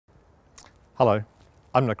Hello,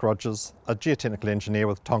 I'm Nick Rogers, a geotechnical engineer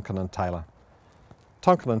with Tonkin Taylor.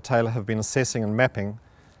 Tonkin Taylor have been assessing and mapping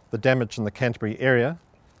the damage in the Canterbury area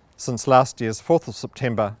since last year's 4th of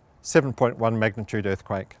September 7.1 magnitude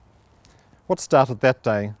earthquake. What started that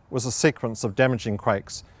day was a sequence of damaging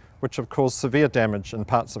quakes which have caused severe damage in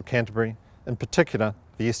parts of Canterbury, in particular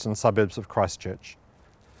the eastern suburbs of Christchurch.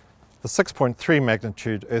 The 6.3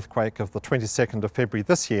 magnitude earthquake of the 22nd of February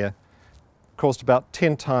this year caused about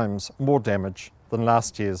 10 times more damage than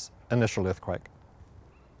last year's initial earthquake.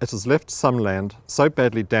 It has left some land so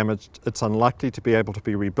badly damaged it's unlikely to be able to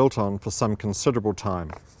be rebuilt on for some considerable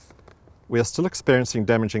time. We are still experiencing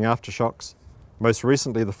damaging aftershocks, most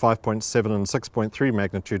recently the 5.7 and 6.3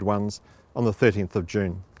 magnitude ones on the 13th of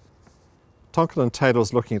June. Tonkin Taylor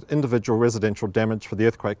is looking at individual residential damage for the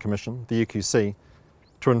Earthquake Commission, the EQC,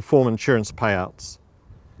 to inform insurance payouts.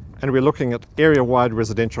 And we're looking at area-wide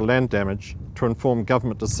residential land damage to inform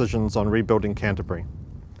government decisions on rebuilding Canterbury.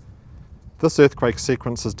 This earthquake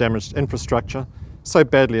sequence has damaged infrastructure so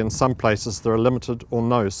badly in some places there are limited or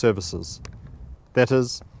no services. That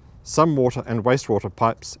is, some water and wastewater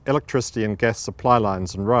pipes, electricity and gas supply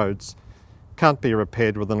lines and roads can't be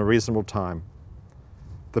repaired within a reasonable time.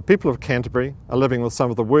 The people of Canterbury are living with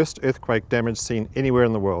some of the worst earthquake damage seen anywhere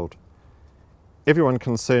in the world. Everyone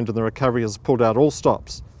concerned in the recovery has pulled out all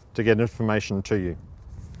stops to get information to you.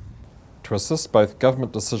 To assist both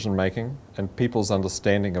government decision making and people's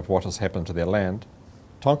understanding of what has happened to their land,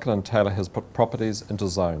 Tonkin Taylor has put properties into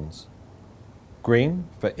zones. Green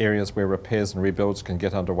for areas where repairs and rebuilds can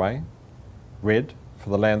get underway. Red for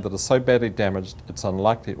the land that is so badly damaged it's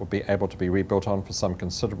unlikely it will be able to be rebuilt on for some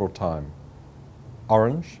considerable time.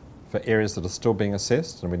 Orange for areas that are still being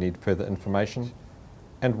assessed and we need further information.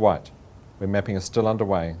 And white where mapping is still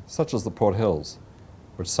underway, such as the Port Hills,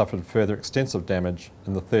 which suffered further extensive damage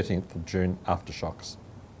in the 13th of June aftershocks.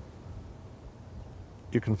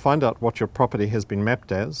 You can find out what your property has been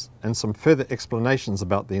mapped as and some further explanations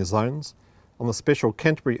about these zones on the special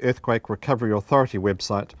Canterbury Earthquake Recovery Authority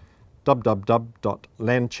website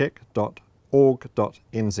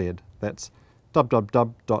www.landcheck.org.nz. That's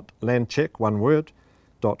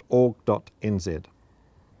www.landcheck.org.nz.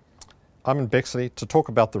 I'm in Bexley to talk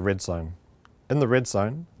about the red zone. In the red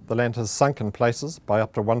zone, the land has sunk in places by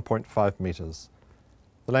up to 1.5 metres.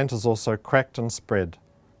 The land has also cracked and spread,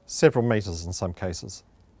 several metres in some cases.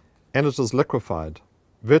 And it is liquefied,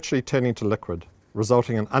 virtually turning to liquid,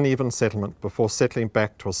 resulting in uneven settlement before settling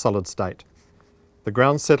back to a solid state. The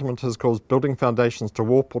ground settlement has caused building foundations to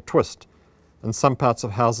warp or twist, and some parts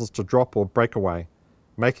of houses to drop or break away,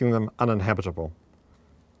 making them uninhabitable.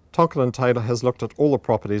 Tonkin Taylor has looked at all the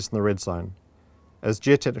properties in the red zone. As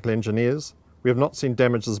geotechnical engineers, we have not seen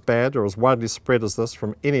damage as bad or as widely spread as this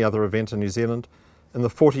from any other event in New Zealand in the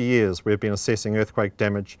 40 years we have been assessing earthquake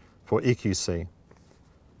damage for EQC.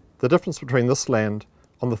 The difference between this land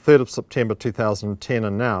on the 3rd of September 2010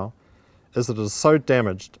 and now is that it is so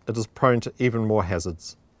damaged it is prone to even more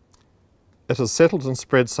hazards. It has settled and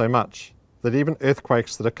spread so much that even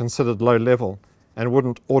earthquakes that are considered low level and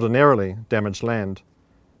wouldn't ordinarily damage land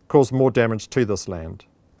cause more damage to this land.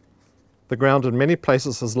 The ground in many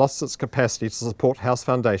places has lost its capacity to support house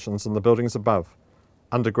foundations and the buildings above,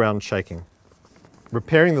 underground shaking.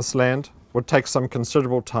 Repairing this land would take some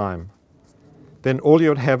considerable time. Then all you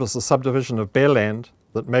would have is a subdivision of bare land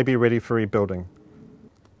that may be ready for rebuilding.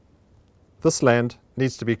 This land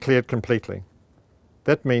needs to be cleared completely.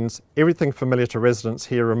 That means everything familiar to residents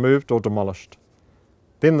here removed or demolished.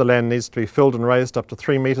 Then the land needs to be filled and raised up to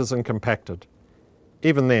 3 metres and compacted.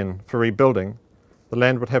 Even then, for rebuilding, the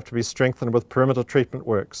land would have to be strengthened with perimeter treatment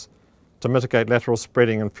works to mitigate lateral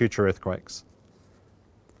spreading in future earthquakes.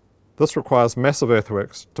 This requires massive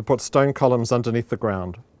earthworks to put stone columns underneath the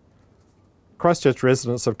ground. Christchurch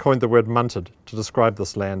residents have coined the word munted to describe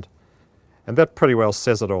this land, and that pretty well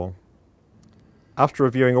says it all. After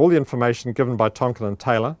reviewing all the information given by Tonkin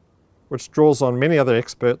Taylor, which draws on many other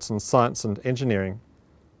experts in science and engineering,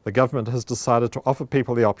 the government has decided to offer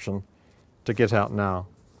people the option to get out now.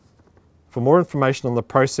 For more information on the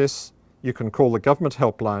process, you can call the government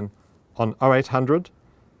helpline on 0800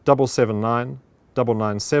 779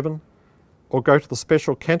 997 or go to the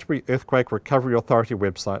special Canterbury Earthquake Recovery Authority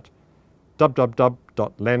website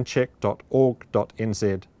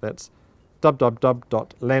www.landcheck.org.nz. That's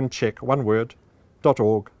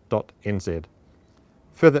www.landcheck.org.nz.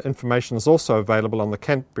 Further information is also available on the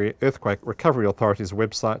Canterbury Earthquake Recovery Authority's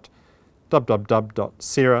website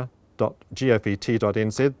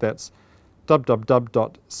www.cera.govt.nz. That's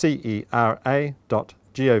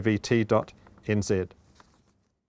www.cera.govt.nz.